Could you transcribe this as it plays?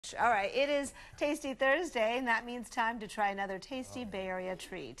All right, it is Tasty Thursday, and that means time to try another tasty Bay Area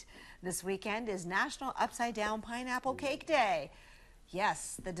treat. This weekend is National Upside Down Pineapple Cake Day.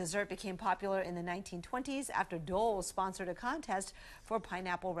 Yes, the dessert became popular in the 1920s after Dole sponsored a contest for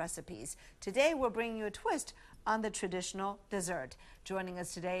pineapple recipes. Today, we're bringing you a twist on the traditional dessert. Joining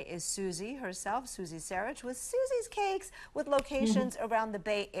us today is Susie herself, SusieCakes, with SusieCakes, with locations around the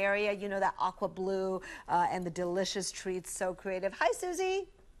Bay Area. You know, that aqua blue and the delicious treats, so creative. Hi, Susie.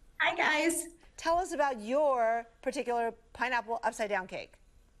 Hi, guys. Tell us about your particular pineapple upside down cake.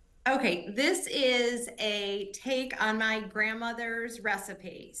 Okay, this is a take on my grandmother's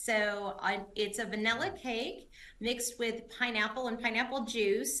recipe. So it's a vanilla cake mixed with pineapple and pineapple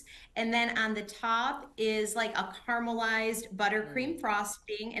juice. And then on the top is like a caramelized buttercream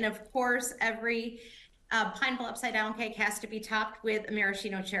frosting. And of course, every pineapple upside down cake has to be topped with a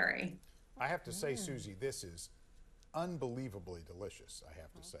maraschino cherry. I have to say, Susie, this is unbelievably delicious, I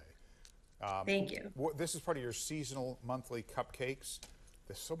have to say. Thank you. This is part of your seasonal monthly cupcakes.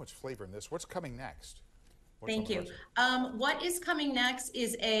 There's so much flavor in this. What's coming next? Thank you. What is coming next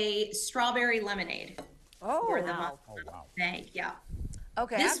is a strawberry lemonade. Oh, wow. Oh, wow. Thank you.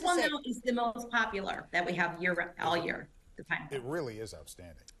 Okay. This one, though, is the most popular that we have all year. It really is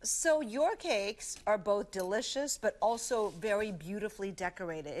outstanding. So your cakes are both delicious, but also very beautifully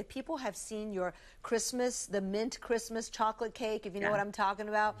decorated. If people have seen your Christmas, the mint Christmas chocolate cake, if you know what I'm talking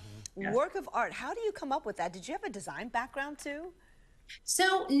about, work of art. How do you come up with that? Did you have a design background too?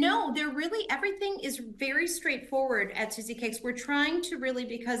 So no, everything is very straightforward at SusieCakes. We're trying to really,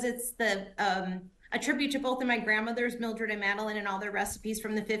 because it's a tribute to both of my grandmothers, Mildred and Madeline, and all their recipes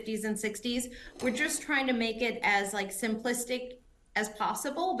from the 50s and 60s. We're just trying to make it as simplistic as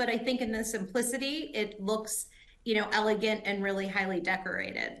possible, but I think in the simplicity, it looks, elegant and really highly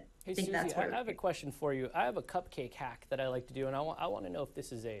decorated. Hey, Susie, I have a question for you. I have a cupcake hack that I like to do, and I want to know if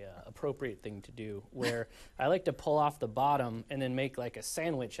this is a appropriate thing to do, where I like to pull off the bottom and then make like a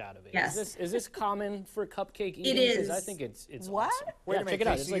sandwich out of it. Yes. Is this common for cupcake eating? It is. Because I think it's what? awesome. Wait a minute, check it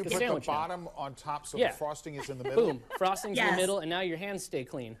out. So it's like you a put sandwich the bottom on top so the frosting is in the middle? Boom, frosting's in the middle, and now your hands stay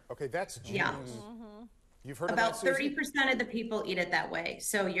clean. Okay, that's genius. You've heard About of that, Susie? 30% of the people eat it that way,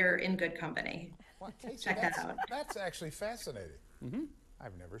 so you're in good company. Well, okay, so Check that out. That's actually fascinating.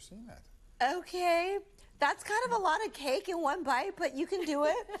 I've never seen that. Okay, that's kind of a lot of cake in one bite, but you can do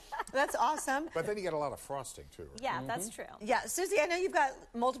it. That's awesome. But then you get a lot of frosting too. Right? Yeah, that's true. Yeah, Susie, I know you've got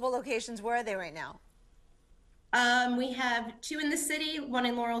multiple locations. Where are they right now? We have 2 in the city, 1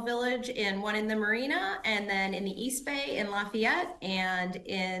 in Laurel Village and 1 in the Marina, and then in the East Bay in Lafayette and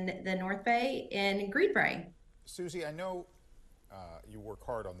in the North Bay in Greenbrae. Susie, I know you work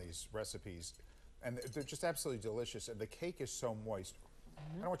hard on these recipes, and they're just absolutely delicious, and the cake is so moist.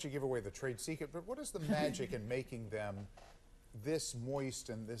 I don't want you to give away the trade secret, but what is the magic in making them this moist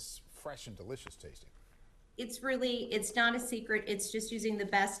and this fresh and delicious tasting? It's not a secret. It's just using the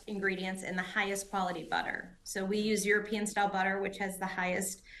best ingredients and the highest quality butter. So we use European style butter, which has the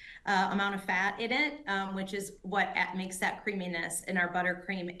highest amount of fat in it, which is what makes that creaminess in our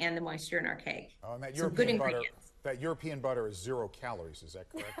buttercream and the moisture in our cake. Oh, and that European butter is 0 calories, is that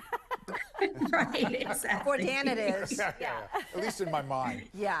correct? Right, exactly. For Dan it is. Yeah. At least in my mind.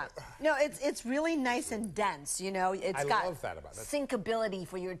 Yeah. No, it's really nice and dense, It's I got love that about it. sinkability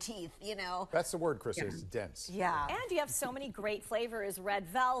for your teeth, That's the word, Chris, is dense. Yeah. And you have so many great flavors: red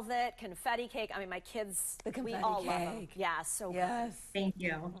velvet, confetti cake. I mean, my kids, we all love them. Yeah, so good. Thank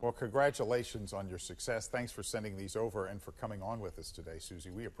you. Well, congratulations on your success. Thanks for sending these over and for coming on with us today,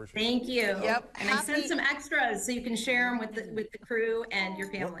 Susie. We appreciate it. Thank you. Yep. And I sent some extras so you can share them with the crew and your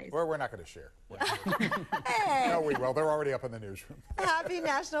families. We're not going to share. No, we will. They're already up in the newsroom. Happy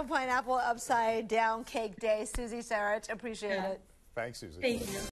National Pineapple Upside Down Cake Day, SusieCakes. Appreciate it. Thanks, Susie. Thank you.